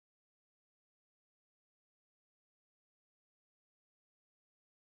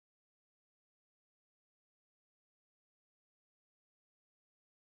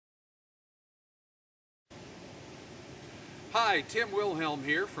Hi, Tim Wilhelm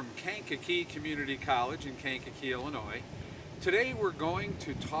here from Kankakee Community College in Kankakee, Illinois. Today we're going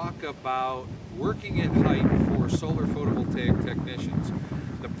to talk about working at height for solar photovoltaic technicians.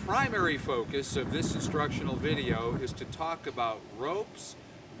 The primary focus of this instructional video is to talk about ropes,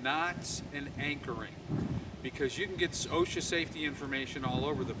 knots, and anchoring, because you can get OSHA safety information all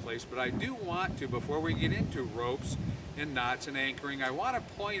over the place, but I do want to, before we get into ropes and knots and anchoring, I want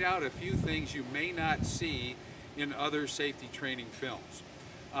to point out a few things you may not see in other safety training films.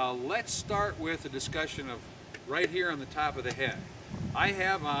 Let's start with a discussion of right here on the top of the head. I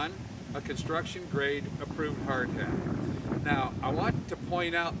have on a construction grade approved hard hat. Now I want to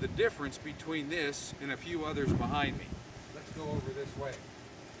point out the difference between this and a few others behind me. Let's go over this way.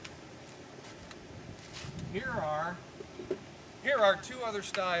 Here are two other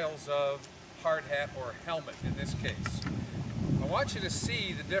styles of hard hat, or helmet in this case. I want you to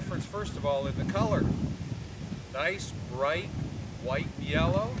see the difference first of all in the color. Nice bright white and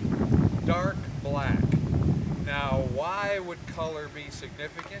yellow, dark black. Now why would color be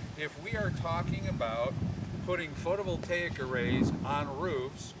significant? If we are talking about putting photovoltaic arrays on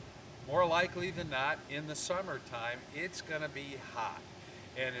roofs, more likely than not in the summertime, it's going to be hot.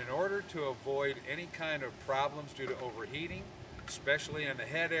 And in order to avoid any kind of problems due to overheating, especially in the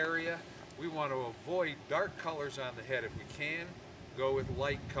head area, we want to avoid dark colors on the head if we can, go with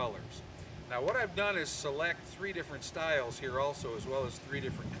light colors. Now what I've done is select three different styles here also, as well as three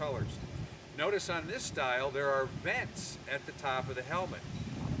different colors. Notice on this style there are vents at the top of the helmet.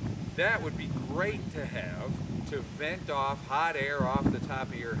 That would be great to have to vent off hot air off the top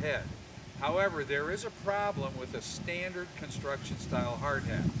of your head. However, there is a problem with a standard construction style hard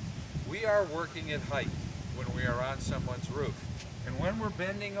hat. We are working at height when we are on someone's roof. And when we're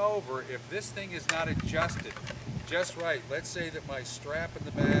bending over, if this thing is not adjusted just right, let's say that my strap in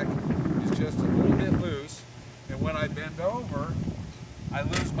the back is just a little bit loose, and when I bend over, I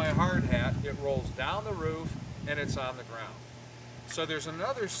lose my hard hat, it rolls down the roof and it's on the ground. So there's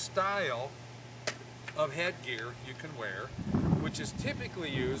another style of headgear you can wear, which is typically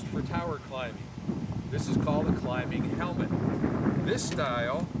used for tower climbing. This is called a climbing helmet. This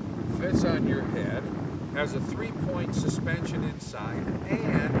style fits on your head, has a 3-point suspension inside,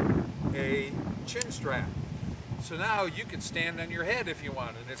 and a chin strap. So now you can stand on your head if you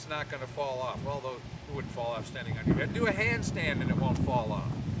want, and it's not going to fall off. Although it wouldn't fall off standing on your head. Do a handstand and it won't fall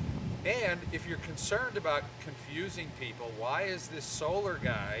off. And if you're concerned about confusing people, why is this solar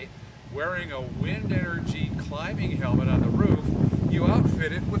guy wearing a wind energy climbing helmet on the roof? You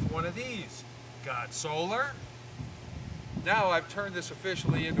outfit it with one of these. Got solar? Now I've turned this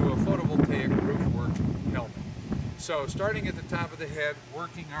officially into a photovoltaic roof work helmet. So starting at the top of the head,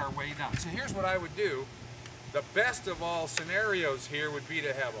 working our way down. So here's what I would do. The best of all scenarios here would be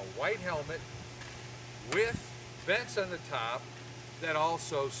to have a white helmet with vents on the top that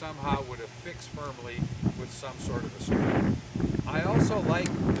also somehow would affix firmly with some sort of a strap. I also like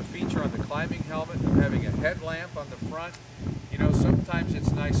the feature on the climbing helmet of having a headlamp on the front. You know, sometimes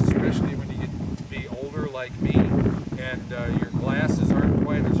it's nice, especially when you get to be older like me, and your glasses aren't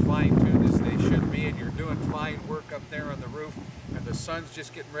quite as fine-tuned as they should be, and you're doing fine work up there on the roof, and the sun's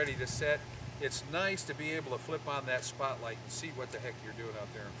just getting ready to set. It's nice to be able to flip on that spotlight and see what the heck you're doing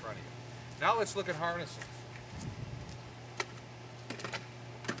out there in front of you. Now let's look at harnesses.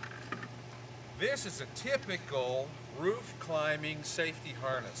 This is a typical roof climbing safety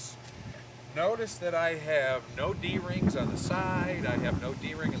harness. Notice that I have no D-rings on the side, I have no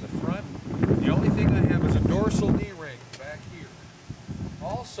D-ring in the front. The only thing I have is a dorsal D-ring back here.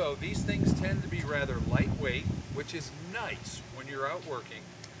 Also, these things tend to be rather lightweight, which is nice when you're out working,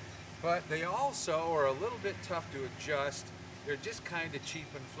 but they also are a little bit tough to adjust. They're just kind of cheap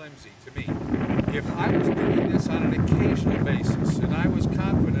and flimsy to me. If I was doing this on an occasional basis and I was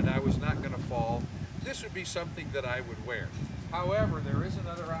confident I was not going to fall, this would be something that I would wear. However, there is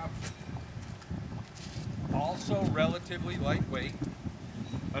another option. Also relatively lightweight,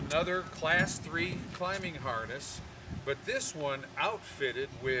 another class 3 climbing harness, but this one outfitted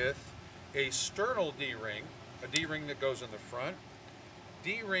with a sternal D-ring, a D-ring that goes in the front,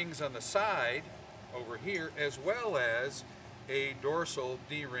 D-rings on the side over here, as well as a dorsal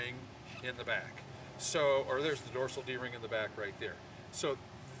D-ring in the back. So, or there's the dorsal D-ring in the back right there. So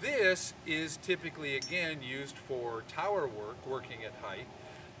this is typically, again, used for tower work, working at height,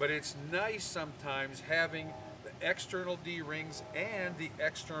 but it's nice sometimes having the external D-rings and the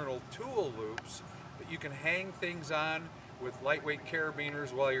external tool loops that you can hang things on with lightweight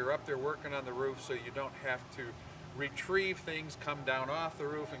carabiners while you're up there working on the roof, so you don't have to retrieve things, come down off the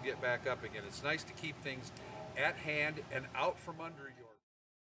roof and get back up again. It's nice to keep things at hand and out from under your